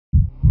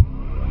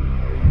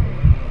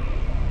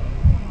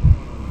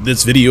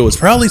This video is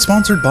proudly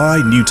sponsored by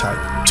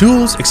Newtype.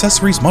 Tools,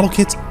 accessories, model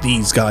kits,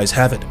 these guys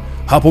have it.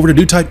 Hop over to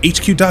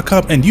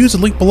newtypehq.com and use the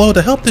link below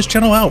to help this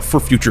channel out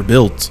for future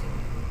builds.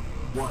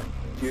 1,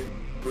 2,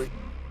 3.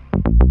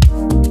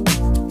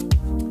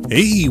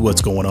 Hey,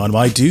 what's going on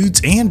my dudes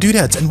and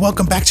dudettes, and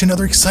welcome back to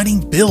another exciting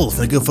build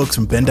from the good folks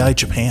from Bandai,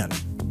 Japan.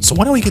 So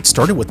why don't we get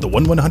started with the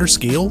 1/100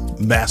 scale,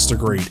 Master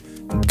Grade,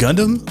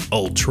 Gundam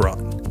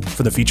Altron,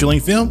 for the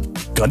feature-length film,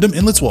 Gundam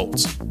Endless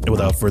Waltz. And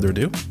without further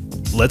ado,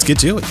 let's get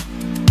to it.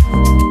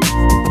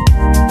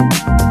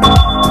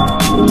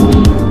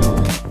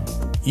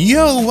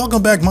 Yo,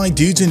 welcome back my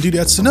dudes and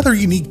dudettes to another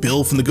unique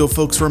build from the good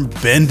folks from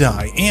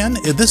Bandai, and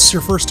if this is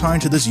your first time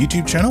to this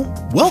YouTube channel,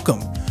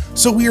 welcome!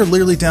 So we are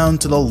literally down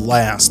to the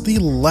last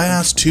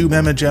two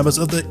Mamma Jabbas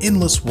of the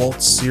Endless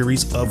Waltz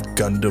series of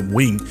Gundam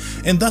Wing,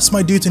 and thus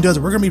my dudes and dudettes,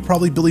 we're going to be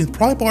probably building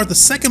the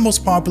second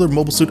most popular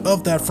mobile suit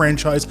of that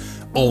franchise,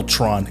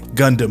 Altron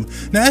Gundam.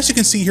 Now as you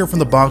can see here from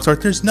the box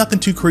art, there's nothing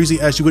too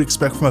crazy as you would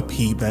expect from a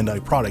P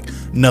Bandai product.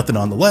 Nothing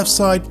on the left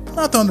side,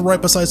 nothing on the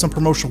right besides some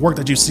promotional work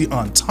that you see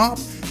on top.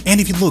 And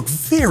if you look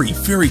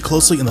very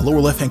closely in the lower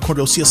left hand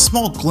corner, you'll see a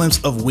small glimpse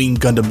of Wing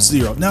Gundam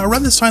Zero. Now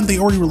around this time they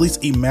already released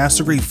a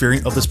Master Grade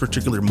variant of this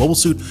particular mobile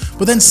suit,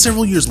 but then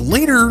several years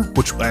later,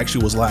 which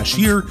actually was last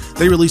year,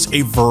 they released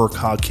a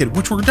Vercog kit,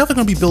 which we're definitely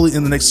going to be building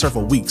in the next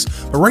several weeks.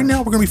 But right now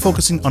we're going to be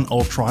focusing on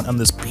Altron, on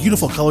this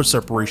beautiful color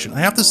separation.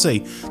 I have to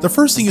say, the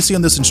first thing you see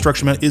on this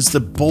instruction manual is the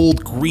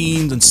bold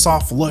greens and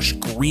soft lush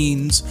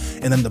greens,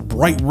 and then the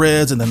bright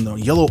reds, and then the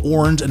yellow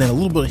orange, and then a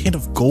little bit of hint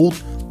of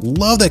gold.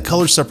 Love that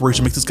color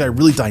separation, makes this guy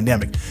really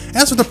dynamic.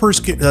 As for the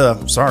first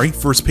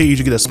page,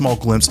 you get a small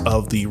glimpse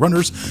of the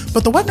runners,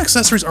 but the weapon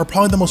accessories are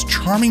probably the most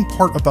charming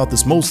part about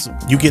this most.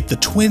 You get the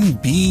twin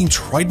beam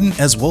trident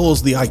as well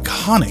as the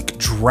iconic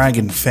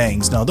dragon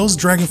fangs. Now those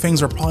dragon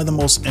fangs are probably the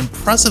most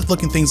impressive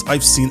looking things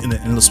I've seen in an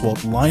Endless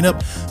Waltz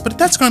lineup, but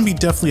that's going to be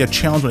definitely a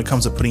challenge when it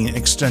comes to putting an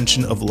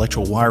extension of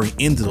electrical wiring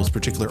into those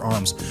particular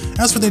arms.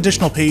 As for the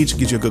additional page, it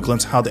gives you a good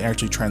glimpse how they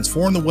actually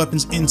transform the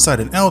weapons inside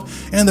and out,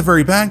 and the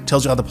very back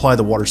tells you how to apply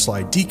the water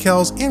slide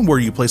decals and where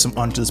you place them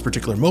onto this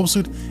particular mobile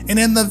suit. And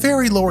in the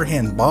very lower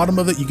hand bottom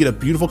of it, you get a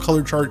beautiful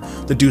color chart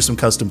to do some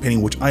custom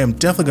painting, which I am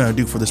definitely going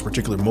to do for this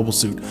particular mobile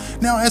suit.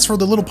 Now as for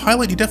the little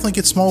pilot, you definitely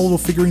get small little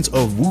figurines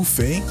of Wu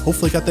Fei,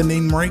 hopefully I got the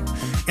name right,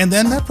 and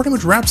then that pretty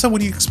much wraps up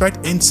what you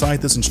expect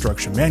inside this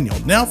instruction manual.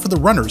 Now for the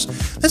runners,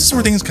 this is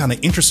where things kind of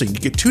interesting.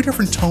 You get two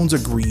different tones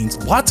of greens,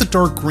 lots of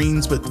dark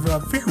greens, but a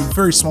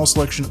very small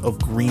selection of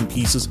green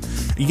pieces.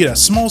 You get a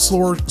small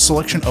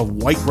selection of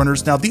white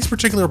runners. Now these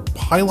particular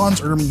pylons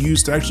are going to be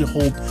used to actually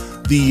hold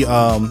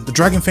the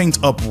dragon fangs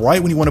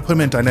upright when you want to put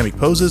them in dynamic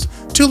poses.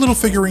 Two little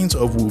figurines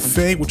of Wu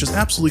Fei, which is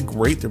absolutely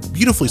great. They're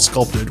beautifully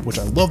sculpted, which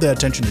I love that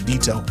attention to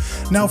detail.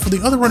 Now for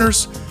the other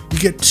runners, you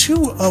get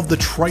two of the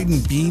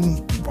Trident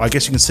beam, I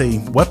guess you can say,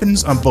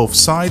 weapons on both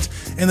sides.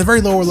 In the very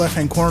lower left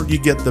hand corner, you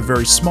get the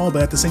very small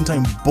but at the same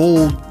time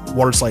bold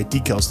water slide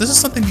decals. This is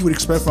something you would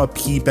expect from a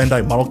P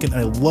Bandai model kit, and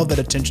I love that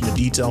attention to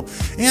detail.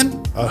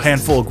 And a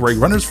handful of gray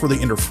runners for the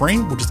inner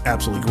frame, which is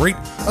absolutely great.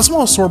 A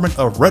small assortment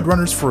of red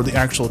runners for the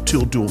actual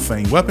dual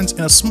fang weapons,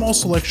 and a small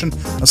selection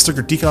of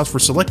sticker decals for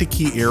selected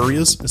key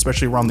areas,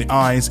 especially around the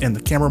eyes and the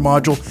camera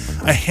module.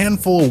 A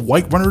handful of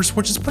white runners,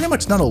 which is pretty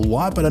much not a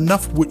lot, but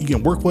enough what you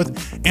can work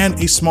with, and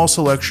a small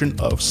selection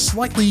of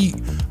slightly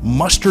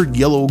mustard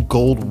yellow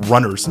gold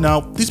runners. Now,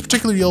 these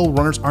particular yellow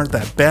runners aren't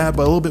that bad,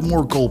 but a little bit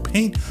more gold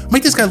paint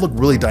make this guy look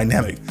really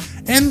dynamic.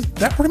 And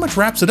that pretty much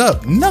wraps it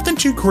up. Nothing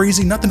too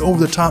crazy, nothing over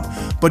the top,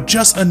 but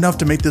just enough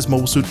to make this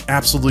mobile suit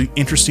absolutely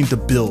interesting to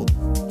build.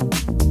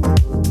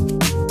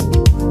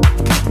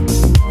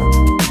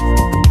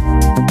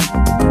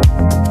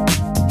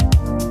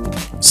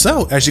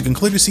 So, as you can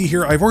clearly see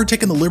here, I've already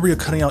taken the liberty of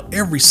cutting out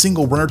every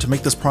single runner to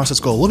make this process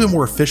go a little bit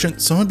more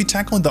efficient. So I'm going to be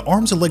tackling the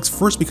arms and legs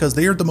first because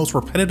they are the most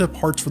repetitive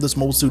parts for this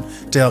mobile suit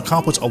to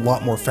accomplish a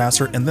lot more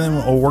faster, and then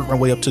I'll work my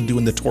way up to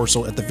doing the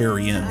torso at the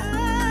very end.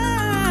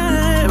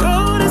 I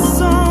wrote a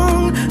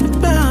song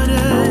about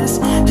us,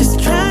 just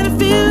trying to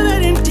fill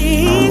that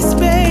empty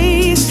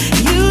space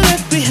you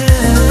left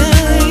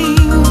behind.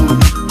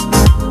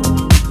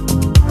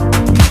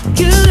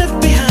 You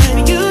left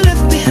behind, you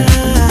left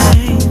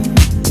behind,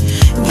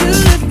 you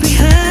left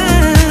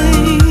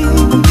behind,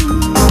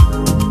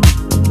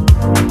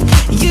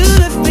 you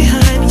left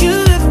behind, you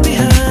left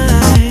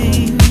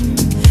behind.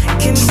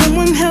 Can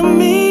someone help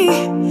me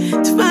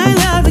to find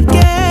love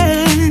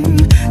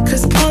again?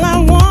 'Cause all I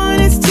want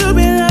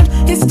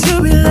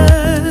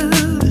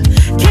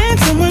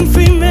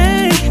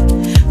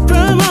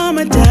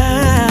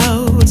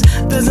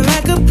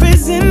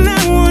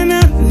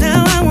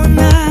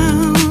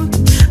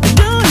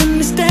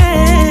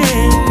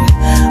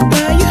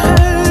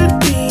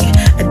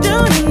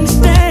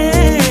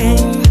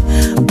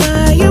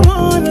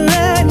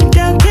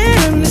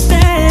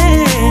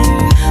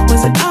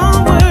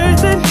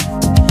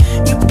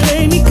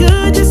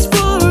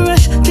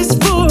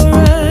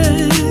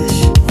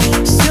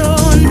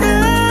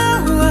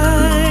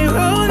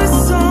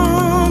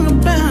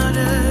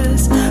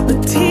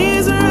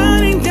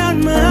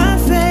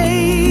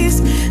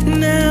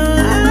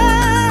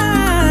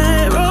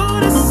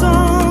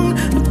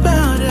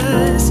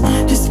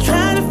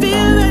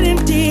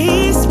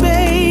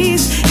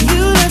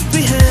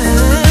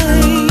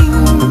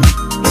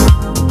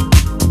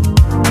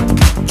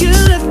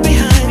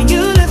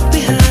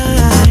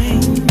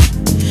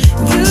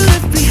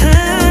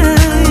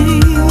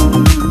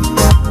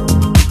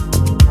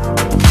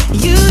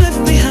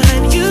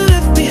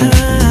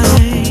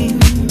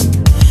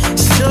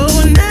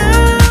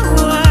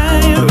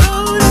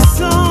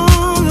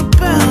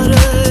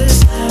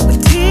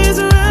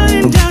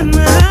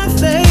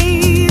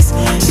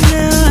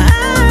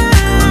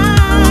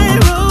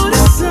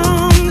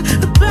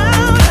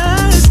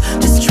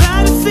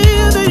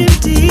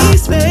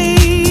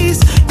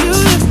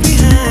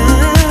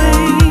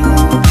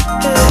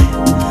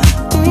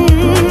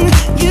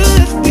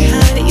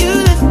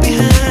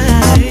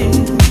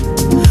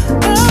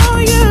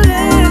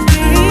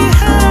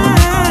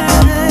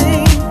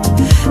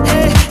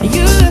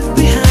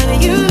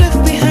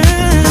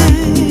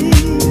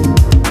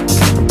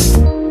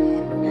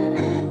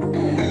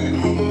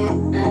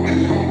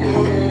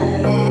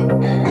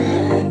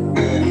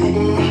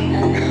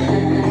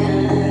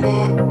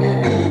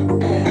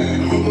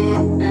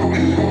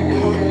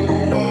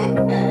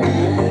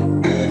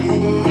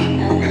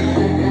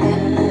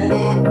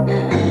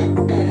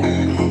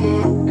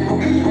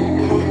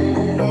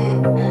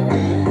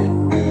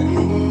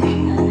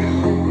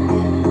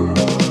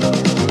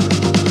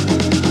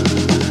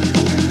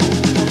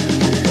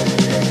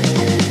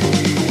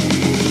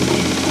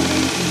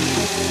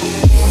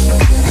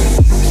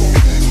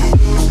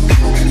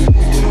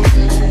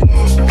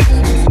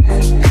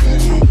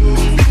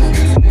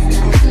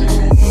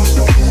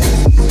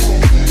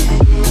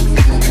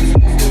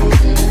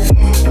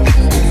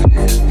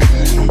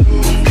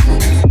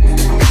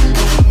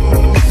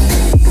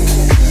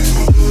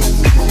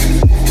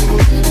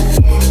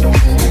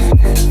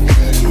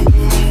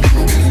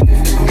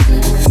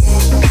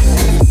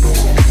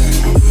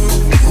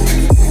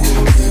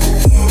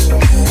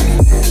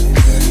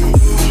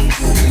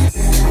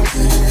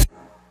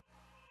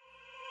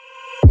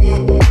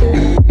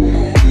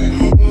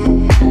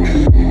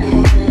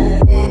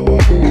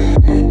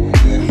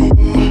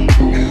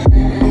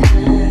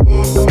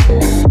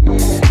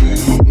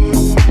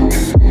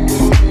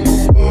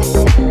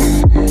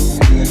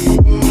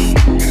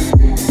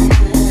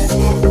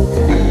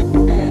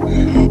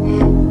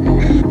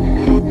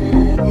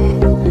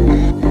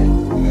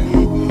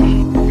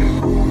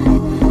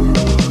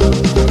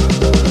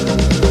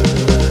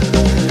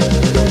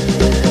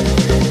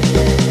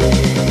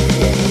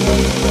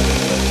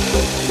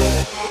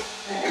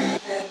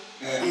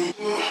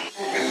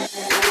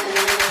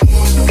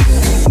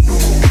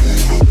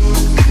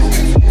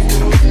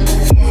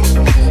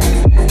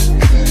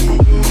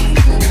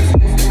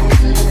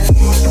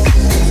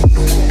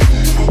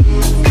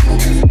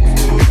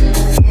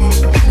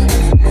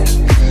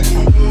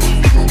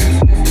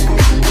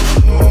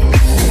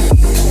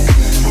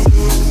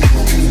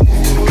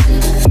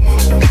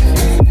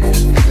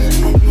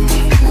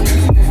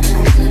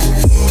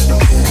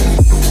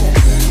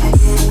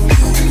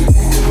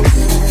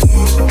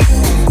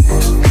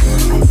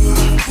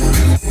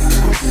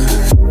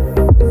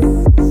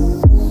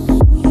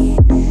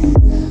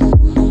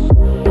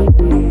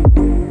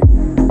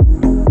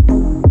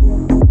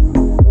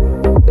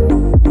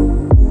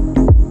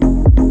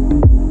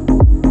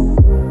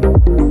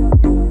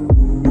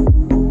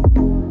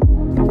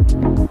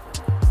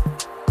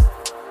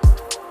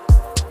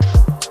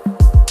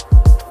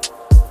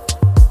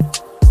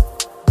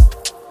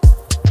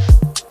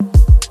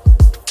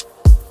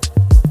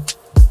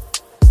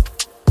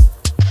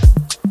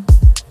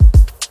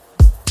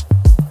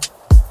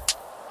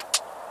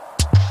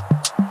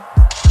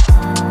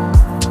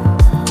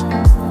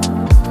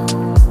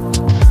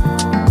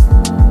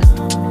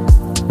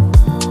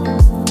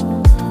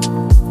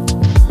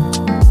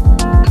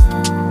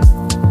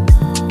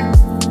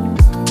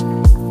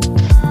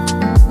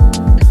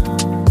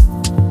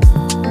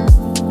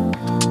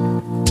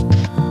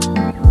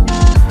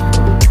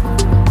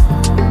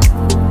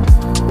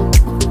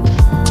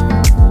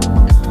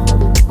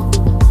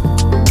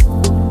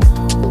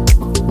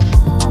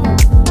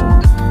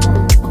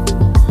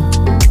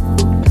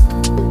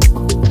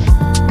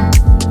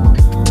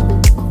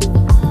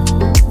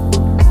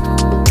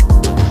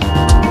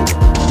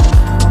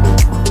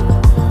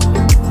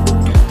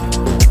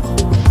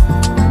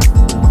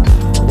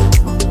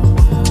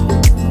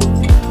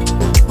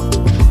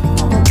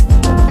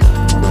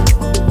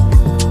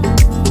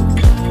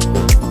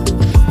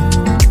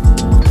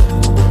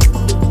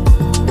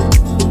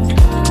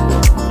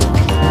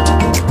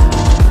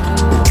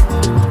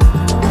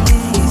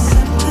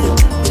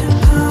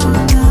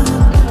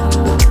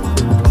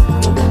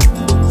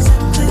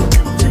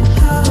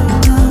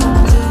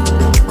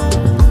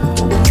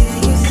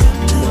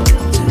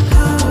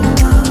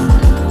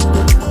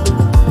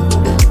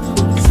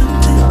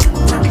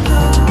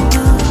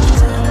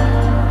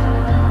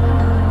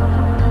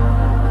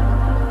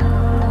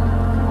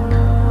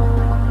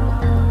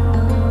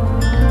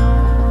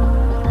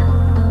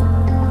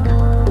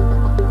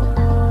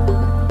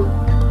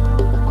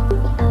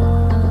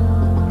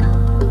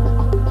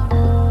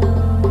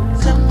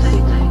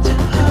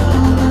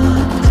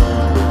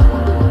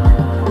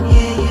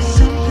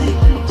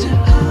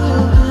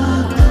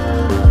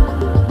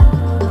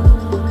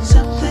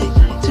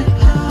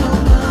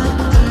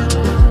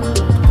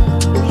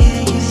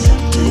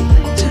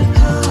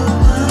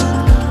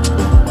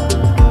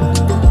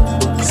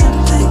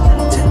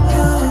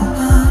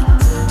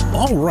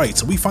Alright,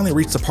 so we finally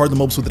reached the part of the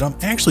mobs that I'm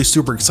actually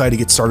super excited to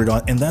get started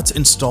on, and that's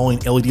installing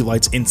LED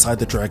lights inside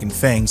the Dragon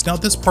Fangs. Now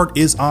this part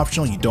is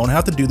optional, you don't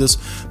have to do this,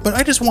 but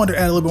I just wanted to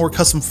add a little bit more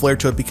custom flair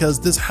to it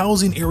because this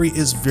housing area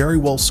is very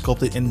well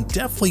sculpted and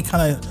definitely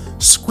kind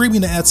of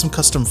screaming to add some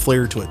custom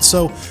flair to it.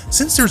 So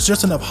since there's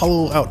just enough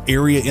hollow out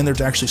area in there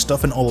to actually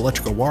stuff in all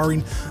electrical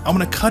wiring, I'm going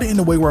to cut it in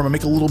a way where I'm going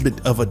to make a little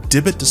bit of a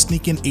divot to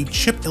sneak in a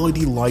chip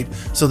LED light,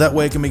 so that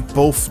way I can make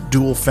both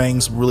dual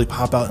fangs really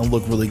pop out and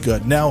look really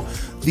good. Now,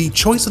 the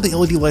choice of the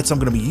LED lights I'm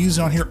going to be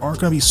using on here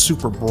aren't going to be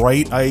super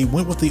bright. I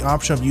went with the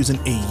option of using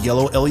a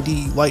yellow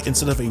LED light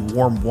instead of a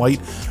warm white.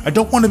 I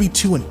don't want to be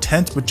too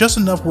intense, but just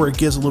enough where it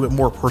gives a little bit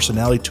more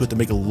personality to it to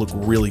make it look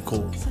really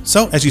cool.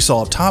 So as you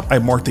saw up top, I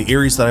marked the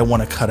areas that I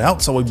want to cut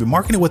out, so I'll be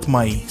marking it with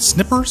my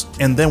snippers,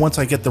 and then once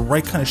I get the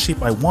right kind of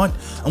shape I want,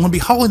 I'm going to be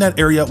hollowing that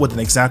area out with an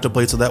X-Acto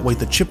blade so that way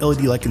the chip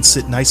LED light can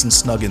sit nice and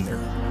snug in there.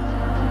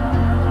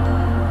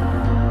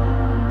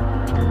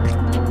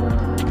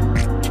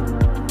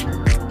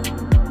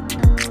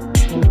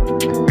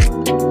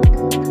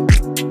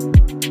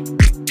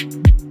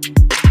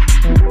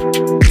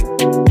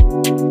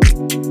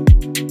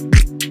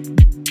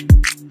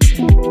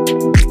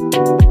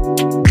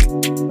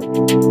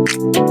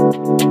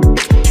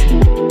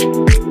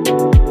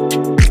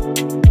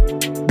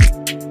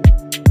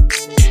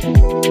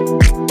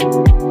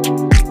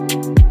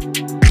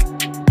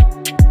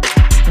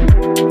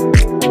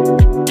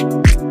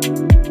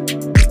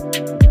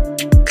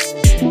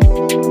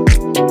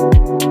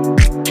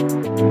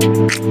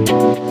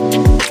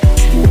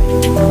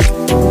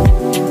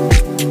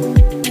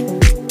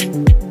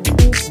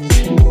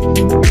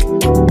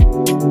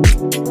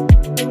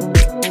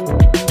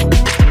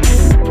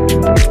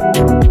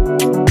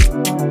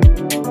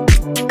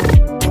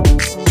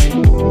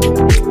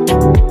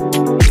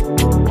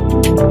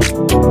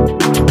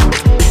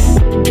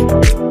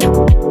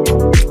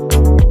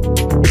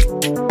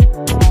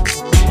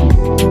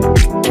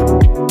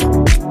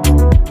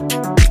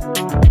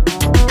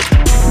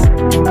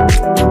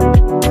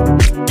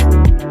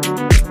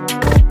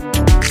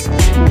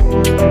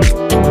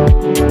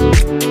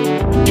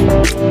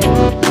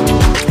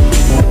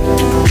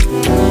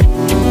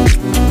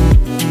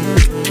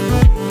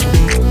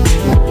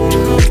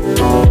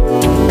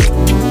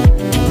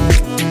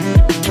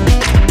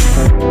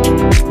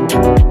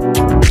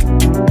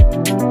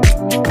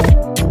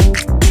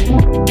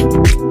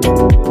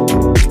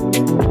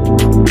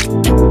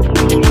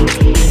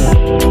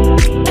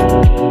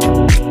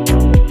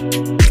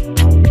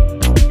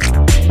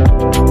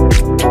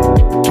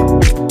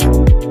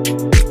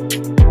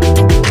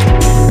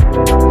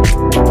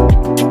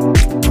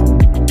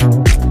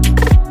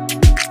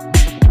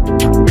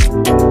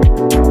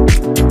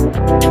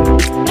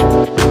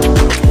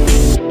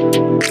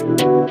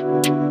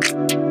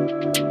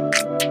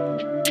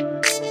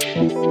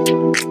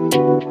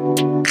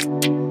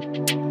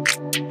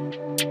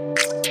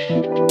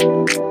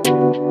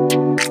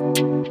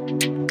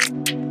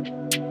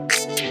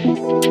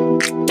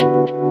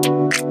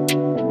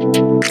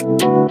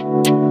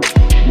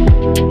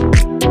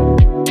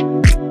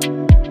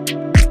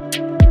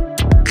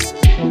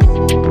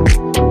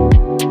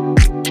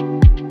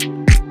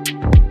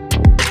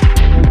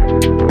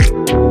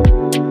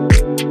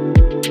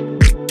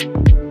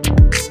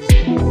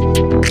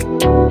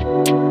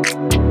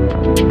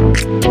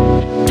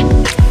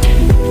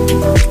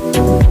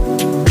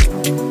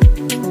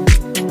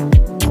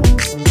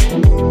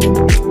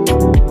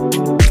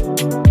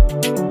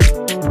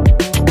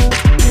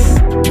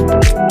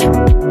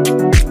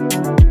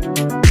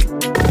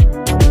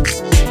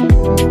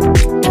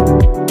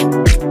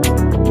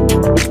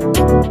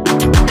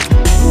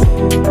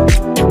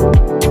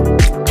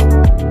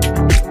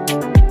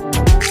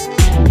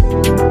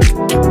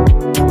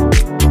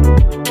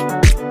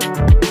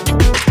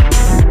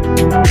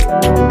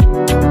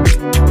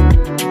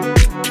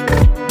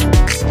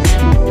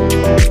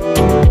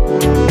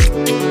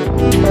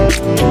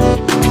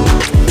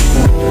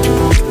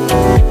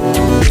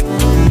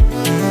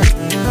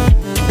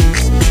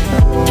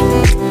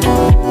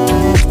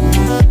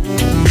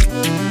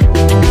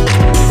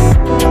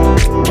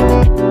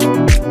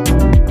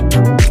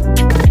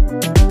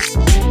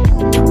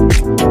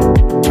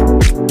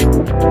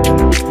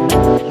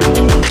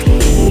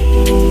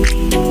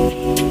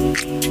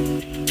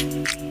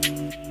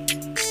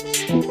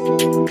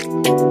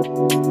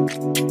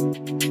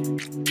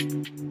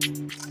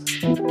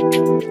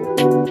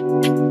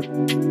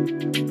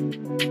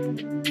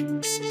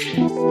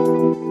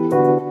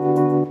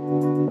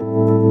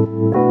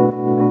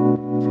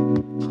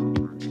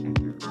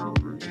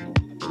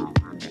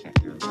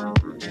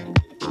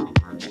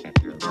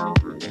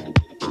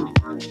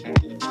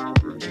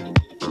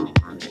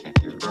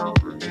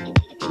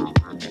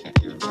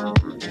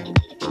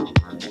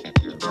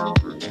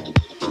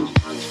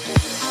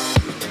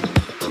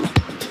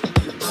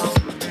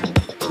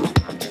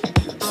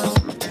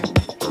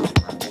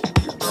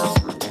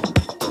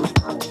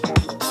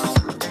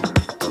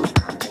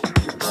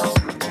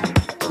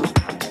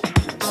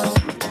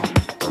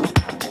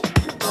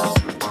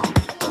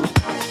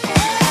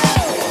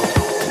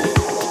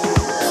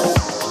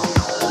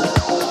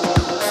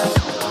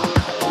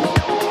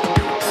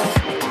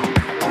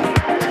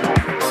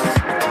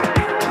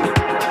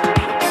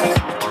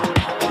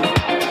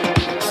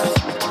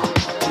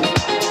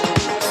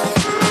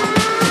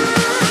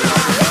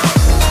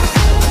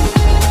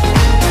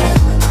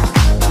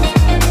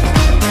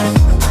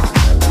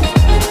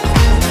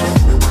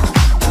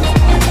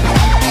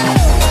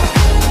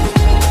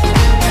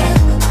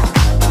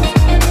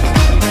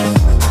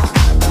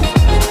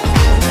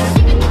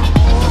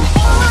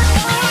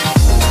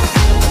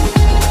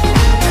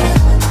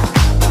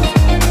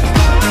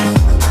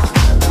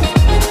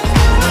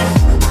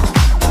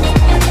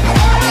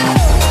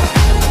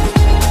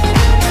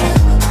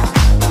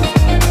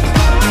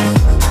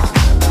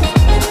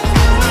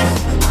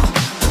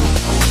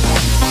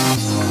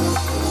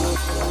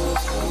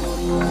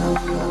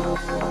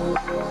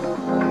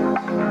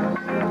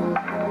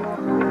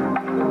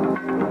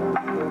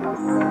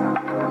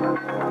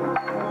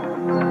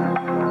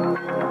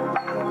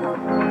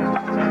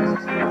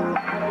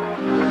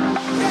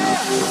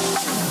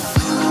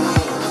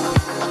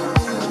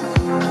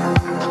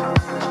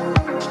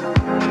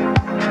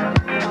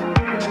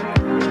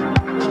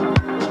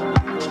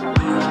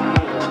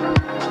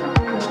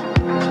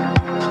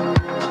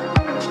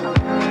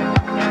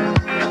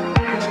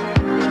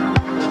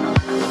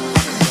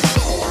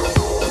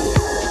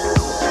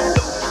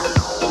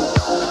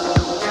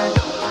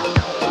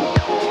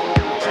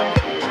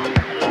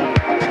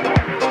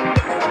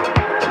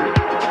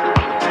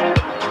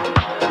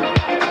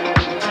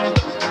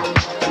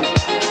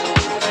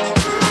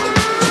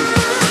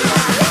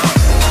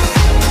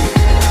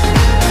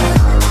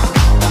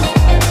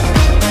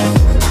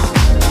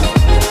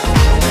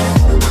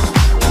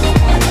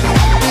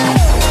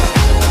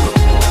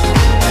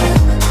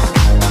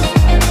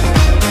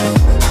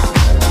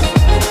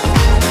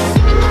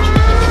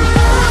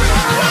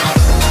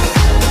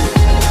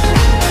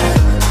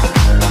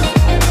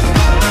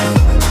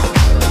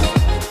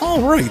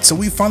 Alright, so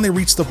we finally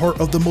reached the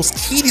part of the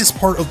most tedious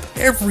part of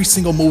every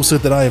single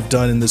moveset that I have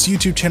done in this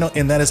YouTube channel,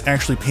 and that is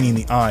actually painting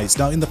the eyes.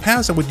 Now, in the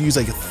past, I would use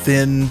like a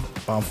thin,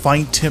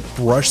 fine tip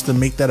brush to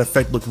make that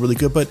effect look really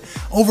good, but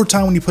over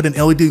time, when you put an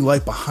LED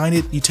light behind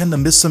it, you tend to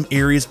miss some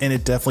areas, and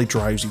it definitely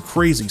drives you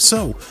crazy.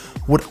 So,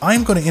 what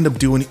I'm going to end up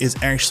doing is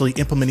actually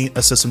implementing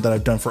a system that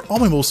I've done for all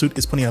my moveset,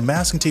 is putting a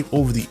masking tape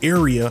over the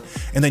area,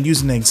 and then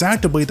using an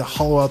X-Acto blade to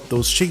hollow out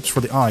those shapes for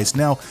the eyes.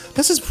 Now,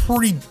 this is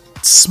pretty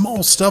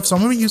small stuff, so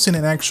I'm going to be using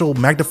an actual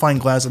magnifying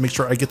glass to make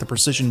sure I get the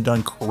precision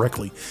done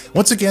correctly.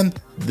 Once again,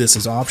 this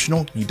is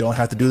optional. You don't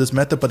have to do this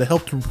method, but to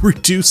help to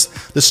reduce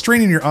the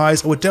strain in your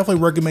eyes, I would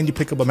definitely recommend you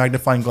pick up a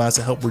magnifying glass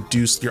to help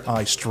reduce your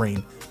eye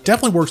strain.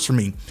 Definitely works for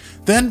me.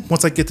 Then,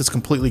 once I get this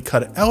completely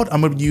cut out,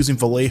 I'm going to be using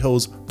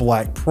Vallejo's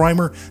black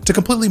primer to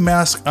completely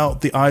mask out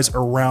the eyes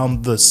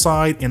around the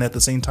side and at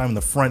the same time in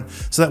the front,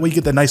 so that way you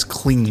get that nice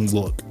clean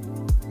look.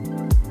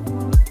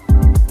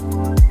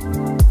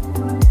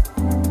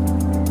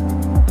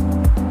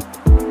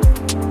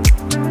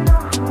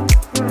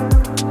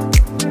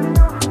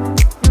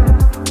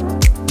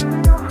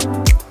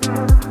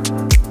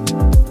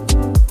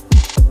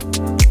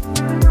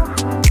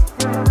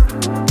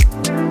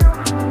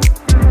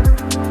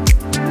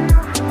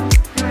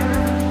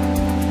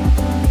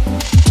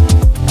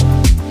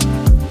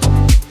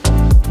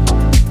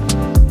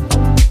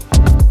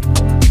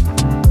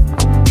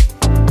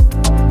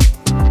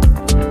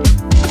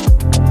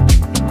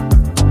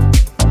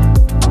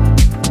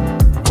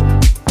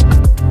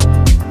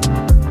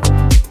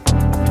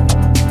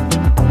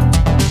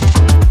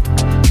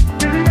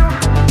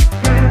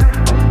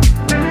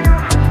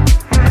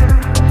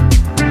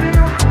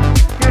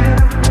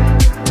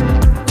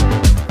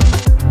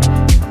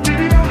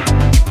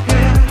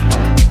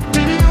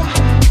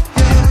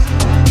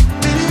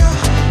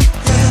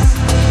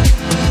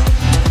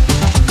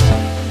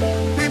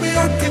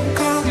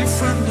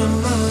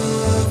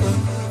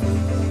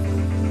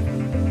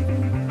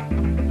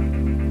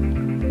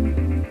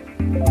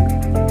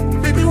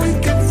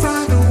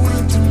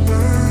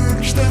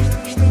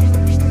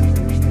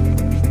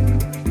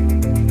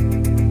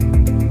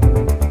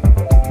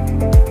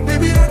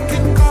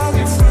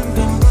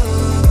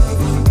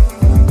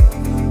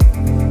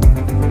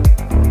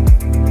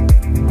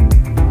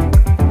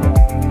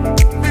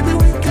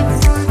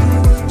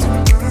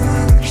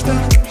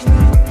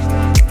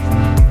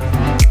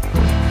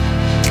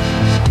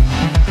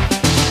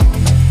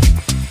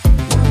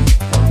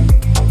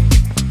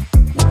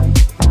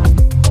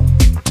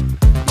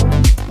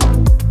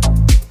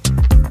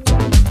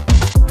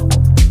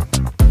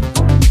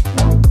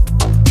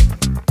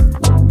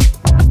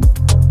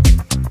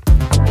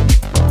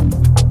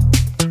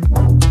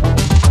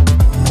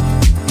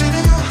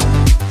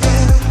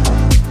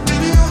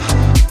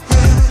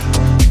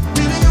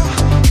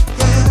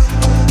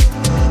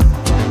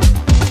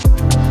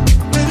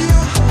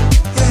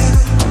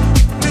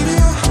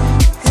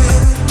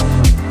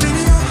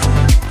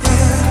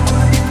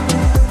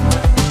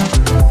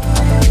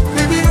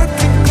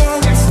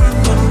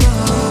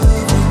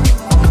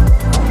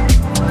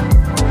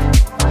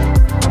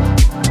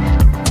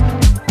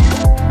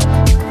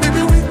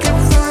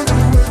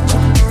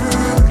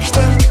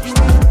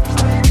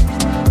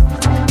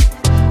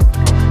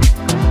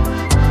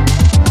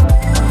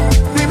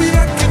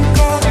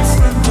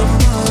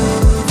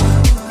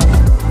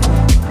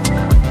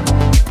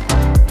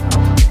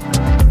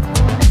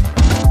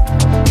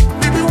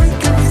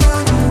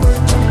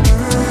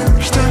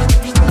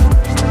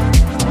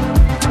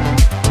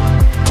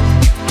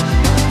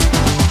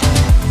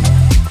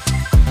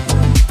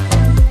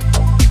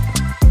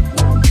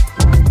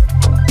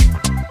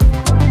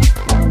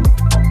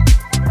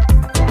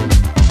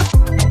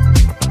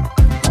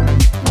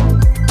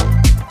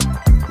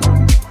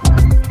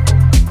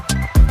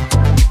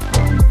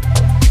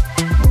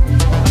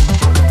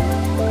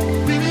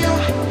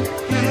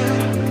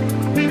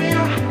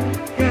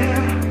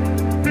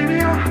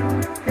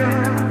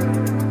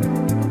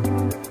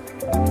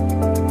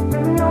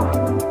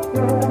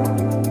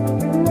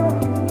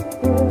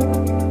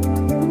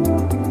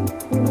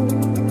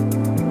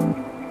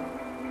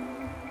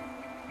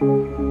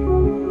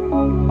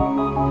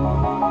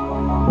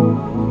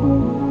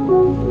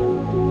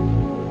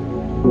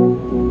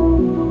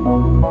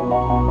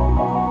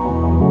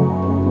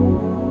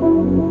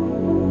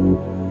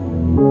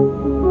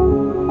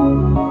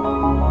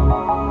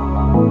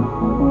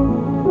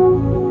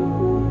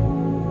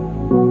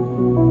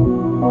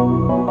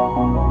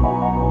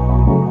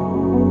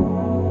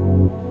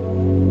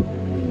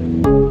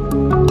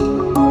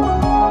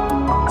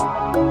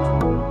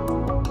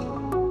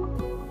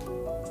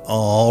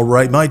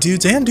 Alright my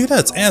dudes and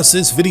dudettes, as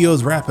this video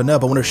is wrapping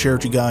up, I want to share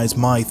with you guys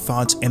my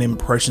thoughts and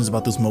impressions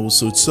about this mobile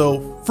suit.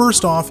 So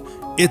first off,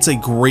 It's a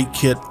great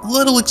kit, a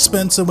little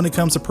expensive when it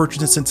comes to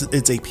purchasing since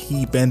it's a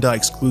Bandai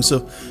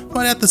exclusive,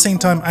 but at the same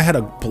time I had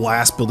a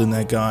blast building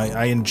that guy.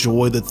 I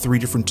enjoy the 3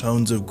 different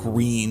tones of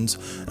greens.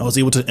 I was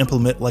able to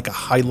implement like a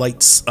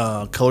highlights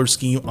color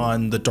scheme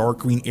on the dark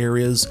green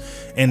areas,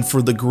 and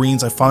for the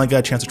greens I finally got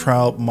a chance to try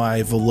out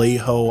my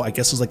Vallejo, I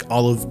guess it was like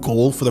olive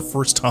gold for the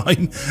first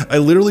time. I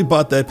literally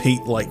bought that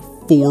paint like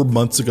 4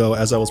 months ago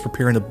as I was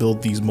preparing to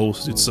build these mobile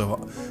suits,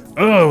 so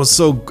I was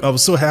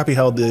so happy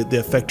how the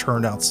effect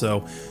turned out.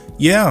 So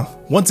yeah,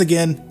 once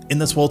again, In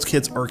This World's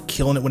kits are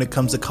killing it when it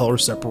comes to color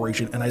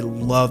separation, and I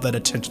love that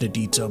attention to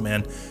detail,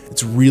 man.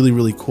 It's really,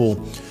 really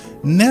cool.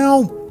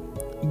 Now,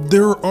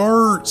 there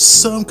are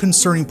some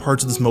concerning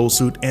parts of this mobile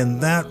suit, and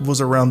that was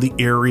around the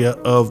area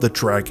of the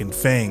Dragon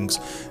Fangs.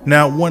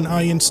 Now, when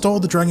I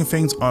installed the Dragon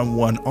Fangs on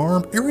one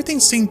arm, everything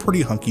seemed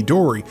pretty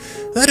hunky-dory.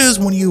 That is,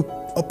 when you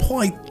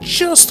apply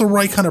just the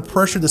right kind of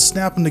pressure to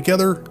snap them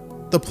together,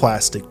 the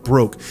plastic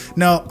broke.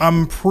 Now,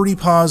 I'm pretty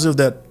positive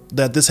that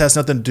this has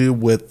nothing to do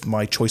with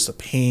my choice of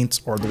paints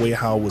or the way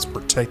how it was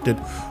protected,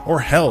 or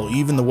hell,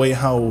 even the way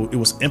how it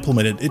was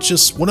implemented. It's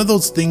just one of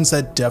those things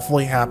that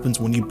definitely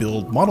happens when you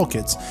build model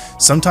kits.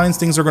 Sometimes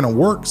things are going to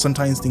work,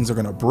 sometimes things are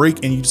going to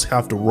break, and you just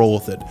have to roll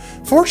with it.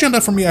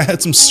 Fortunately for me, I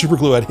had some super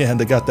glue at hand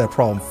that got that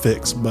problem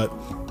fixed, but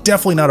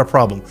definitely not a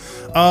problem.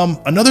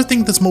 Another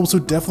thing this mobile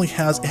suit definitely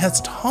has, it has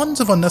tons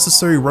of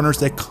unnecessary runners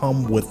that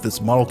come with this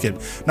model kit.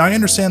 Now, I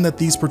understand that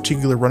these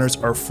particular runners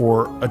are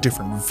for a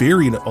different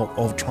variant of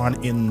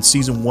Altron in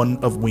Season 1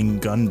 of Wing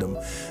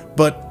Gundam.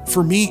 But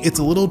for me, it's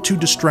a little too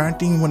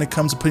distracting when it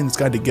comes to putting this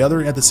guy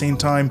together. At the same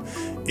time,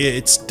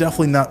 it's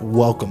definitely not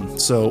welcome.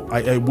 So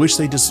I wish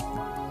they just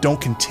don't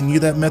continue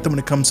that method when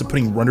it comes to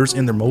putting runners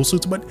in their mobile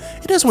suits, but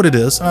it is what it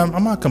is.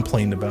 I'm not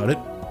complaining about it.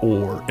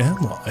 Or am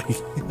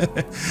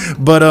I?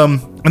 But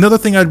another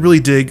thing I really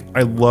dig,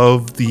 I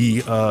love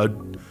the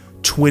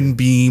twin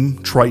beam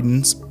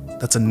Tritons.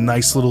 That's a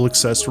nice little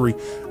accessory.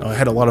 I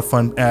had a lot of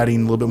fun adding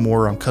a little bit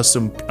more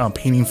custom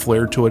painting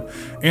flair to it.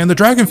 And the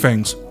Dragon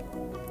Fangs.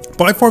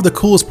 By far the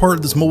coolest part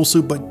of this mobile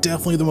suit, but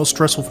definitely the most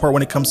stressful part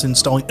when it comes to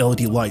installing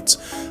LED lights.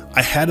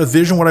 I had a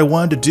vision what I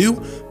wanted to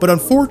do, but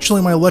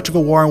unfortunately my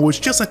electrical wiring was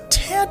just a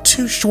tad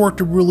too short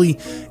to really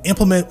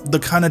implement the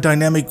kind of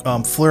dynamic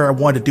flare I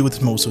wanted to do with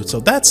this mobile suit, so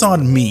that's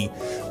on me.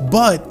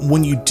 But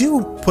when you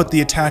do put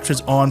the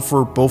attachments on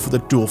for both of the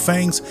dual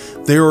fangs,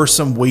 there are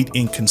some weight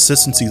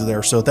inconsistencies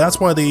there, so that's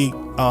why they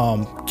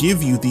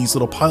give you these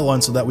little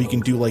pylons so that we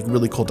can do like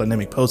really cool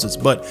dynamic poses.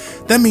 But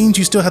that means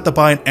you still have to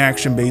buy an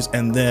action base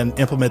and then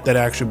implement that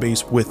action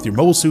base with your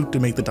mobile suit to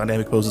make the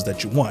dynamic poses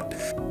that you want.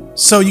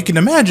 So you can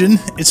imagine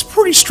it's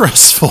pretty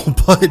stressful,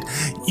 but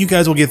you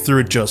guys will get through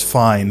it just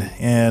fine.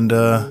 And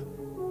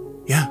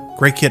yeah,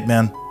 great kit,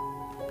 man.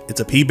 It's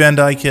a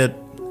Bandai kit.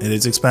 It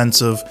is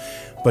expensive,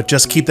 but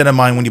just keep that in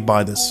mind when you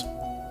buy this.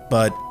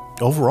 But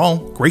overall,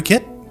 great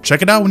kit.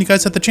 Check it out when you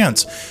guys have the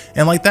chance.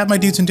 And like that, my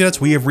dudes and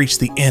dudettes, we have reached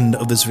the end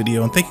of this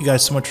video. And thank you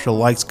guys so much for the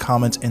likes,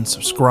 comments, and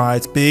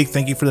subscribes. Big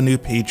thank you for the new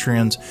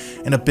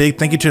Patreons. And a big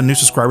thank you to the new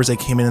subscribers that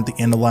came in at the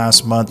end of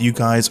last month. You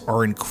guys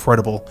are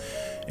incredible.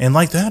 And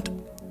like that,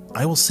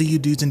 I will see you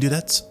dudes and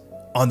dudettes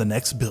on the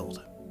next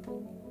build.